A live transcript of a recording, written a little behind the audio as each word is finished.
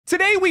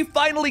Today, we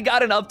finally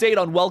got an update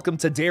on Welcome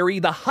to Derry,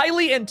 the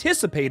highly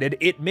anticipated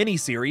It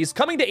miniseries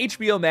coming to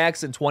HBO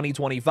Max in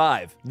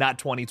 2025, not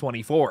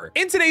 2024.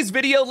 In today's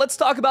video, let's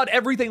talk about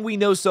everything we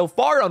know so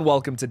far on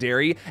Welcome to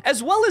Derry,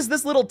 as well as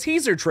this little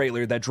teaser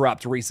trailer that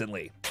dropped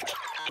recently.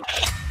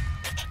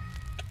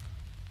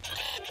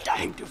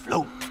 Time to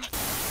float.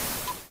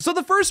 So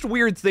the first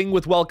weird thing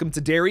with Welcome to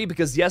Derry,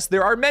 because yes,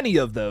 there are many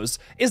of those,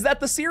 is that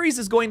the series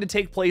is going to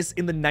take place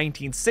in the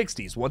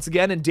 1960s, once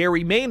again in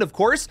Derry, Maine, of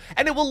course,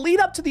 and it will lead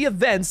up to the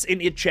events in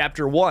It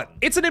Chapter 1.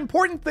 It's an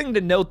important thing to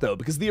note though,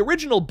 because the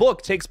original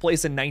book takes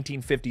place in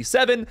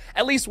 1957,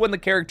 at least when the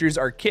characters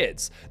are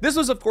kids. This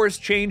was of course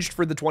changed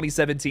for the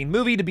 2017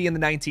 movie to be in the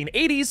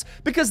 1980s,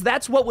 because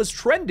that's what was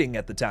trending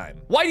at the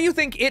time. Why do you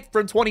think It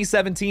from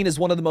 2017 is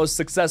one of the most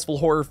successful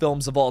horror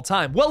films of all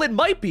time? Well, it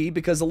might be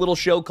because a little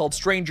show called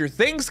Stranger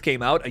Things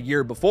came out a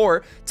year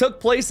before, took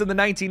place in the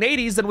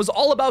 1980s, and was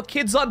all about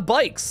kids on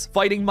bikes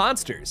fighting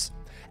monsters.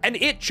 And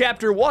It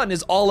Chapter 1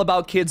 is all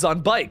about kids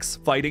on bikes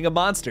fighting a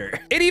monster.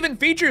 It even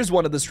features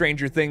one of the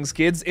Stranger Things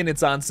kids in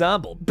its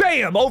ensemble.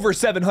 Bam! Over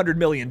 $700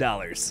 million.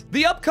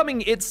 The upcoming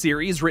It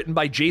series, written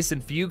by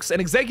Jason Fuchs and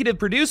executive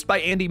produced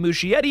by Andy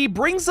Muschietti,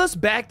 brings us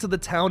back to the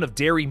town of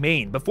Derry,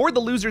 Maine, before the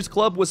Losers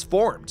Club was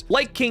formed.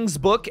 Like King's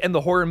Book and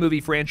the horror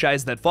movie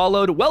franchise that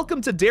followed,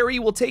 Welcome to Derry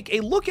will take a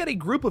look at a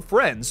group of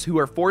friends who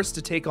are forced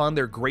to take on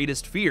their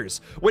greatest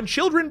fears when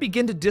children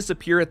begin to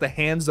disappear at the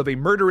hands of a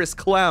murderous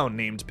clown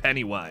named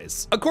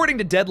Pennywise. According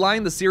to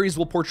Deadline, the series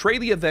will portray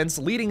the events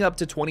leading up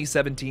to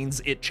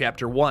 2017's It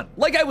Chapter 1.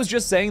 Like I was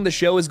just saying, the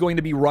show is going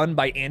to be run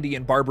by Andy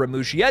and Barbara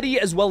Muschietti,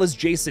 as well as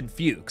Jason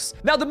Fuchs.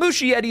 Now, the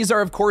Muschiettis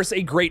are of course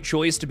a great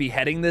choice to be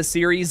heading this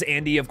series.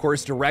 Andy of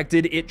course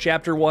directed It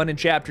Chapter 1 and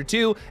Chapter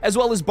 2, as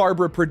well as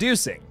Barbara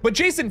producing. But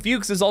Jason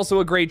Fuchs is also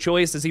a great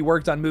choice, as he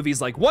worked on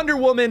movies like Wonder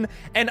Woman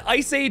and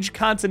Ice Age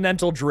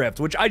Continental Drift,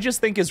 which I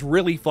just think is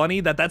really funny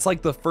that that's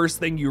like the first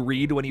thing you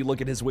read when you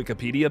look at his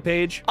Wikipedia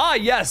page. Ah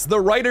yes, the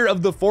writer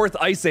of the fourth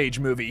Ice Age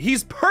movie.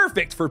 He's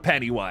perfect for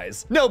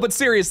Pennywise. No, but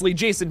seriously,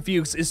 Jason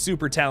Fuchs is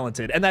super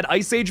talented, and that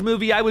Ice Age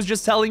movie I was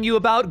just telling you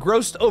about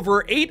grossed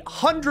over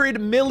 $800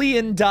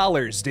 million,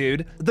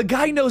 dude. The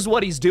guy knows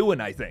what he's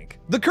doing, I think.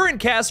 The current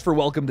cast for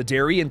Welcome to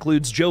Derry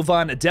includes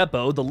Jovan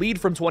Adepo, the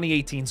lead from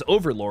 2018's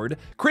Overlord,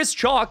 Chris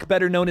Chalk,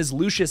 better known as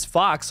Lucius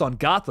Fox on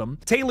Gotham,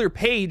 Taylor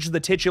Page, the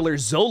titular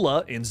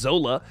Zola in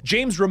Zola,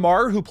 James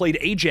Remar, who played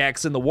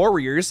Ajax in The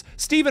Warriors,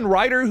 Steven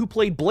Ryder, who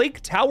played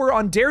Blake Tower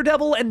on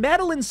Daredevil, and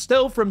Madeline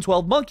Stowe from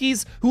 12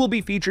 Monkeys, who will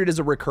be featured as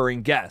a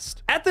recurring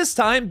guest. At this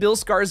time, Bill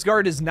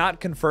Skarsgård is not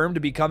confirmed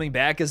to be coming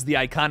back as the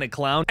iconic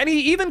clown, and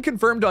he even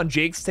confirmed on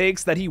Jake's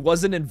Takes that he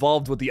wasn't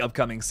involved with the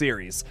upcoming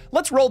series.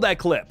 Let's roll that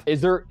clip.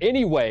 Is there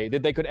any way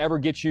that they could ever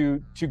get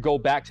you to go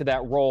back to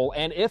that role?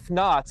 And if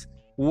not,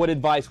 what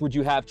advice would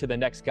you have to the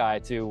next guy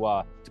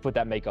to put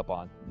that makeup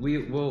on?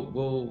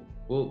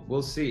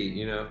 We'll see,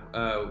 you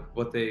know,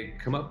 what they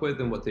come up with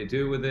and what they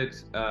do with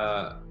it.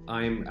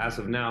 I'm, as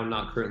of now,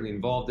 not currently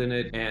involved in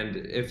it. And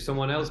if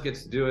someone else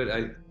gets to do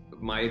it,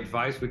 my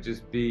advice would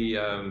just be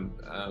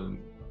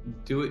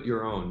do it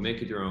your own,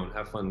 make it your own,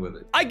 have fun with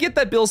it. I get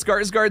that Bill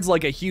Skarsgård's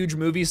like a huge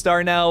movie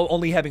star now,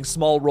 only having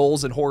small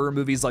roles in horror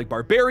movies like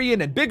Barbarian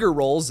and bigger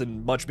roles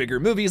in much bigger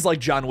movies like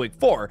John Wick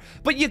 4,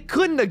 but you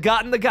couldn't have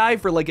gotten the guy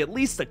for like at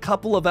least a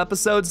couple of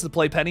episodes to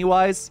play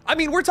Pennywise? I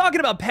mean, we're talking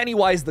about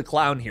Pennywise the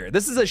clown here.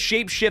 This is a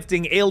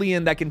shape-shifting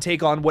alien that can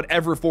take on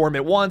whatever form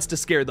it wants to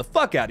scare the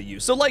fuck out of you.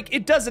 So like,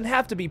 it doesn't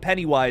have to be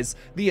Pennywise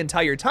the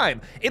entire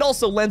time. It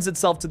also lends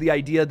itself to the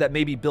idea that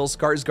maybe Bill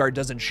Skarsgård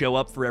doesn't show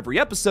up for every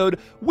episode,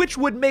 which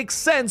would makes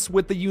sense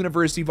with the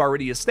universe you've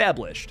already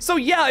established. So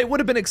yeah, it would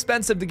have been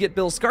expensive to get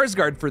Bill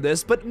Skarsgård for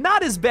this, but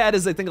not as bad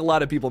as I think a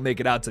lot of people make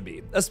it out to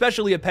be,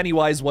 especially if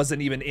Pennywise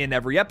wasn't even in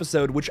every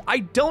episode, which I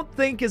don't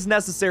think is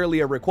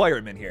necessarily a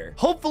requirement here.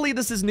 Hopefully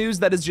this is news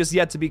that is just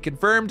yet to be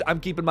confirmed. I'm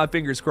keeping my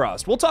fingers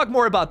crossed. We'll talk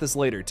more about this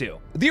later too.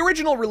 The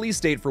original release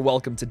date for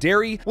Welcome to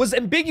Derry was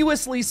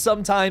ambiguously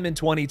sometime in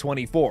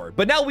 2024,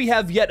 but now we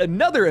have yet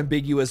another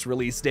ambiguous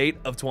release date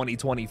of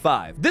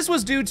 2025. This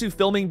was due to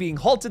filming being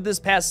halted this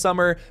past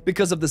summer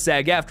because of the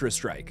SAG-AFTRA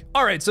strike.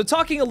 All right, so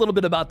talking a little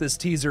bit about this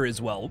teaser as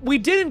well. We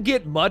didn't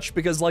get much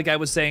because like I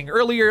was saying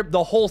earlier,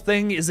 the whole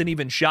thing isn't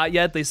even shot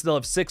yet. They still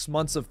have 6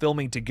 months of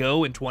filming to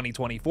go in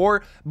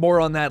 2024. More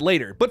on that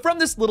later. But from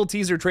this little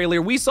teaser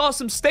trailer, we saw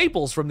some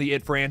staples from the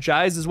It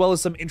franchise, as well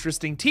as some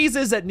interesting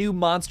teases at new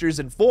monsters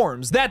and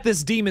forms that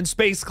this demon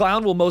space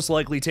clown will most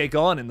likely take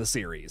on in the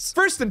series.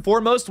 First and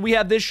foremost, we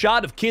have this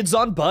shot of kids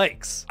on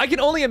bikes. I can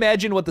only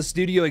imagine what the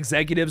studio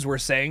executives were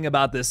saying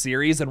about this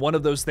series, and one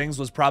of those things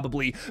was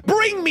probably,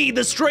 "Bring me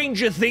the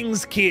Stranger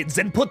Things kids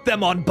and put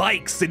them on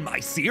bikes in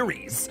my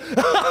series."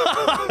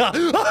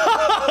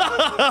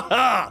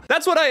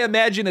 That's what I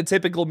imagine a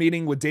typical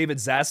meeting with David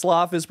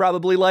Zaslav is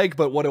probably like,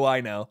 but what do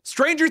I know?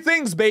 Stranger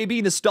Things,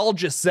 baby,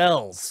 nostalgia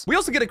sells. We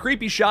also get a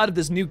creepy shot of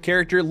this new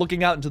character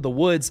looking out into the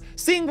woods,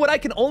 seeing what I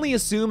can only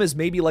assume is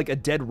maybe like a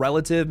dead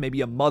relative,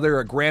 maybe a mother,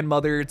 a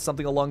grandmother,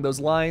 something along those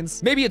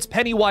lines. Maybe it's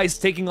Pennywise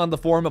taking on the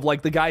form of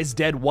like the guy's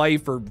dead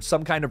wife or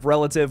some kind of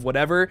relative,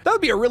 whatever. That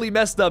would be a really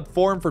messed up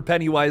form for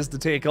Pennywise to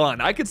take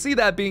on. I could see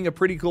that being a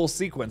pretty cool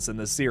sequence in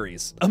this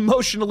series.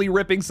 Emotionally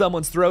ripping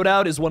someone's throat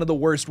out is one of the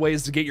worst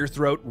ways to get your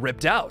throat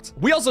ripped out.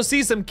 We also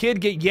see some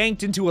kid get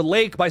yanked into a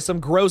lake by some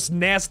gross,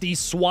 nasty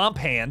swamp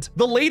hand.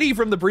 The lady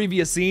from the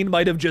previous scene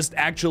might have just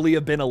actually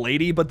have been a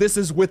lady, but this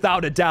is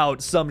without a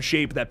doubt some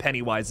shape that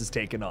Pennywise has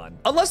taken on.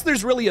 Unless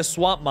there's really a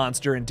swamp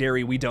monster in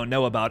Derry we don't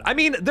know about. I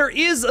mean, there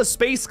is a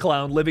space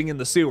clown living in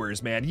the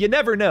sewers, man. You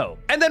never know.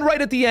 And then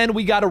right at the end,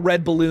 we got a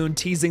red balloon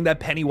teasing that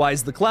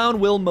Pennywise the clown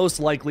will most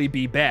likely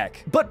be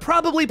back, but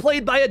probably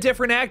played by a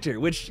different actor,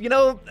 which, you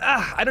know,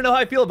 I don't know how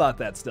I feel about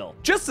that still.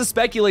 Just to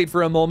speculate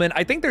for a moment,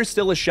 I think there's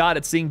still a shot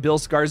at seeing Bill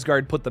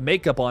Skarsgård put the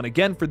makeup on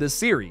again for this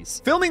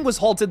series. Filming was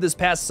halted this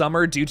past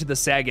summer due to the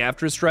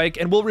SAG-AFTRA strike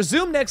and will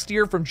resume next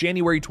year from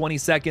January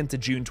 22nd to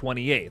June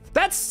 28th.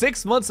 That's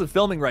 6 months of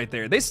filming right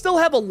there. They still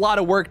have a lot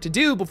of work to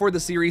do before the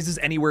series is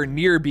anywhere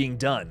near being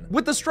done.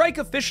 With the strike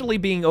officially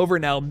being over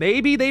now,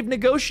 maybe they've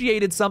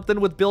negotiated something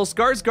with Bill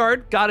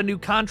Skarsgård, got a new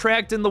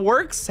contract in the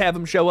works, have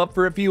him show up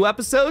for a few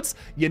episodes.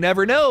 You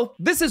never know.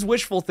 This is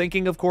wishful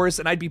thinking, of course,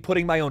 and I'd be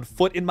putting my own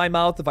foot in my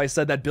mouth if I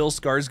said that Bill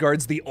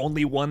Skarsgård's the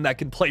only one that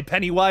can play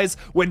Pennywise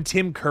when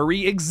Tim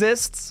Curry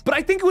exists. But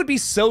I think it would be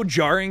so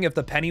jarring if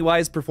the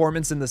Pennywise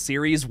performance in the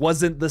series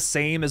wasn't the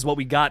same as what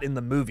we got in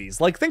the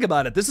movies. Like, think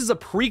about it. This is a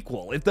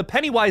prequel. If the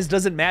Pennywise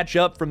doesn't match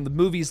up from the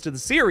movies to the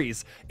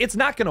series, it's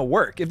not gonna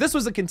work. If this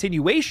was a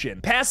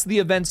continuation past the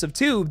events of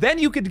 2, then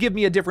you could give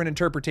me a different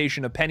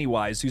interpretation of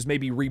Pennywise, who's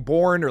maybe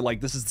reborn, or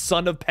like this is the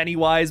son of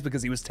Pennywise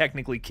because he was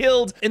technically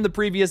killed in the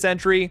previous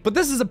entry. But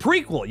this is a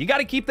prequel. You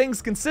gotta keep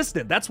things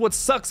consistent. That's what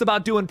sucks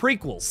about doing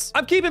prequels.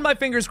 I'm keeping my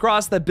fingers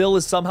crossed that Bill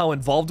is somehow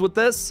involved with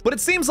this, but it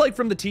seems like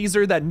from the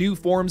teaser that new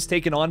forms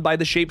taken on by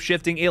the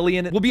shape-shifting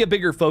alien will be a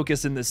bigger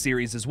focus in this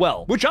series as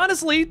well, which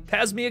honestly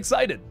has me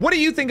excited. What do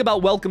you think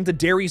about Welcome to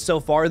Derry so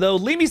far though?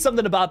 Leave me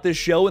something about this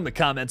show in the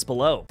comments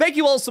below. Thank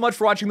you all so much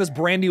for watching this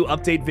brand new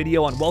update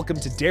video on Welcome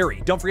to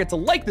Derry. Don't forget to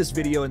like this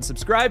video and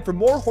subscribe for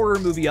more horror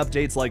movie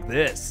updates like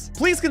this.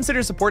 Please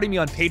consider supporting me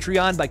on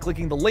Patreon by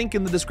clicking the link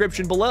in the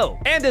description below.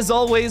 And as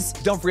always,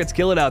 don't forget to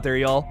kill it out there,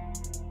 y'all.